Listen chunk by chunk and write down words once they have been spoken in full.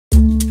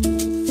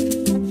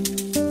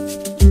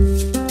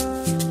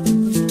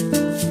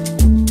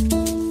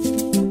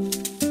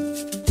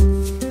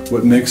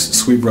What makes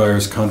Sweet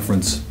Briar's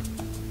conference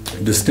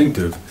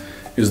distinctive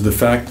is the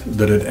fact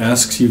that it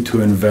asks you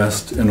to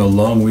invest in a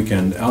long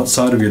weekend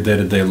outside of your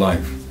day-to-day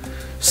life,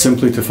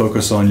 simply to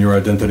focus on your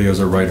identity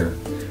as a writer.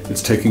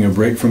 It's taking a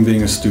break from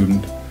being a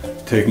student,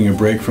 taking a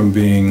break from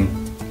being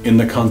in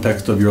the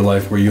context of your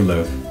life where you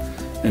live,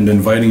 and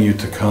inviting you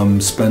to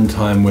come spend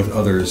time with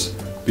others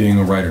being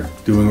a writer,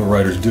 doing what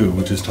writers do,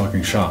 which is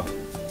talking shop.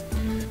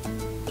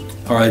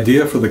 Our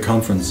idea for the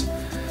conference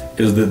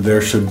is that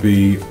there should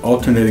be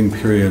alternating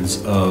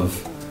periods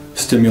of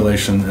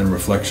stimulation and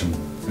reflection.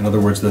 In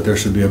other words, that there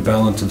should be a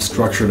balance of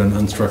structured and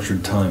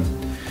unstructured time.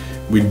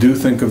 We do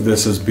think of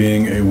this as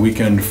being a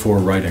weekend for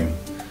writing,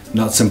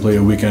 not simply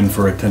a weekend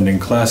for attending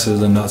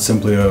classes and not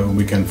simply a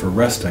weekend for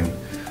resting,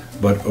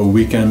 but a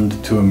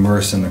weekend to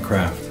immerse in the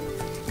craft.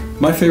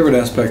 My favorite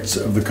aspects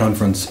of the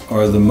conference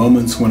are the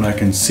moments when I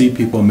can see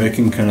people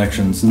making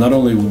connections not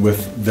only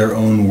with their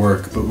own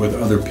work but with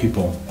other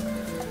people,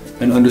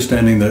 and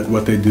understanding that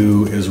what they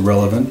do is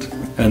relevant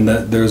and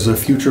that there's a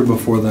future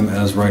before them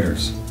as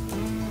writers.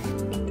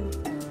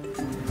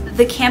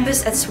 The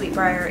campus at Sweet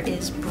Briar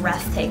is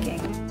breathtaking.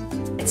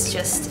 It's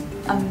just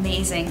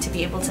amazing to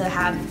be able to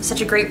have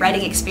such a great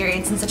writing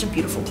experience in such a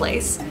beautiful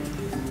place.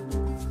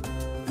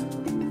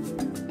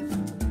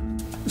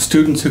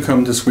 Students who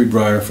come to Sweet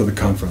Briar for the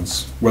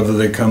conference, whether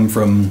they come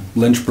from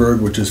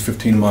Lynchburg, which is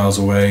 15 miles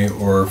away,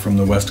 or from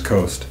the West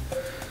Coast,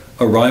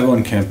 arrive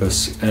on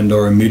campus and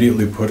are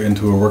immediately put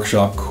into a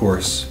workshop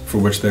course for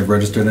which they've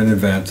registered in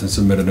advance and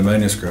submitted a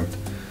manuscript.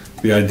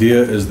 The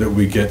idea is that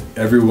we get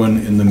everyone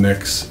in the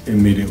mix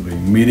immediately,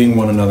 meeting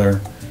one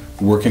another,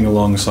 working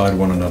alongside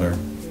one another,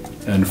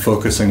 and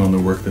focusing on the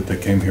work that they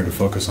came here to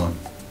focus on.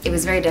 It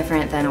was very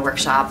different than a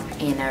workshop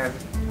in a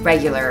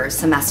regular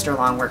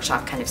semester-long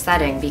workshop kind of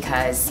setting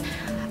because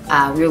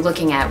we were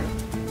looking at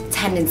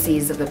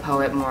tendencies of the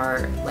poet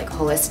more like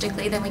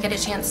holistically than we get a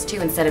chance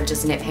to, instead of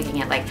just nitpicking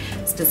at like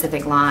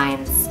specific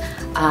lines.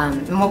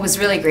 And what was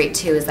really great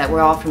too is that we're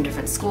all from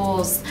different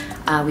schools,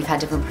 we've had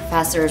different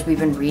professors, we've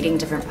been reading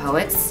different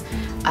poets,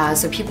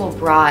 so people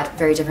brought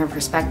very different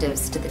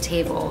perspectives to the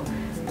table,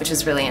 which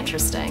is really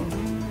interesting.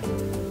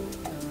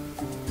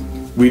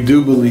 We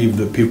do believe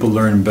that people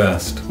learn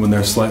best when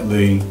they're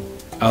slightly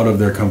out of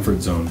their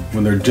comfort zone,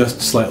 when they're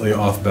just slightly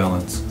off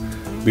balance,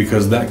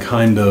 because that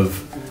kind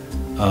of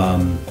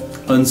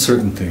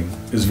uncertainty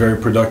is very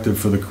productive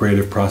for the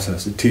creative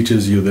process. It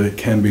teaches you that it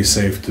can be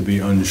safe to be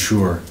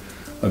unsure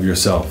of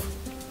yourself.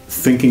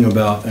 Thinking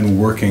about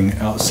and working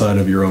outside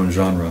of your own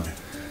genre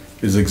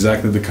is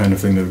exactly the kind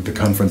of thing that the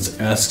conference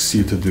asks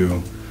you to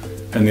do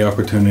and the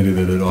opportunity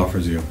that it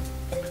offers you.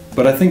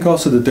 But I think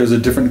also that there's a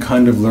different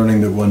kind of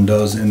learning that one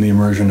does in the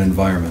immersion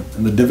environment,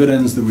 and the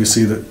dividends that we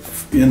see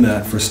in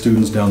that for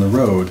students down the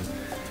road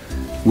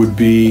would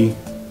be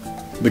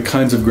the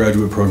kinds of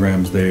graduate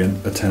programs they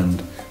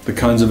attend, the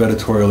kinds of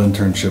editorial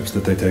internships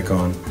that they take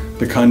on,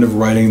 the kind of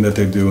writing that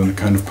they do, and the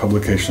kind of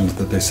publications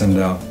that they send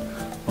out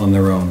on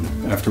their own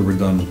after we're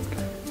done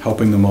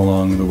helping them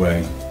along the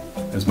way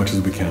as much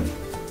as we can.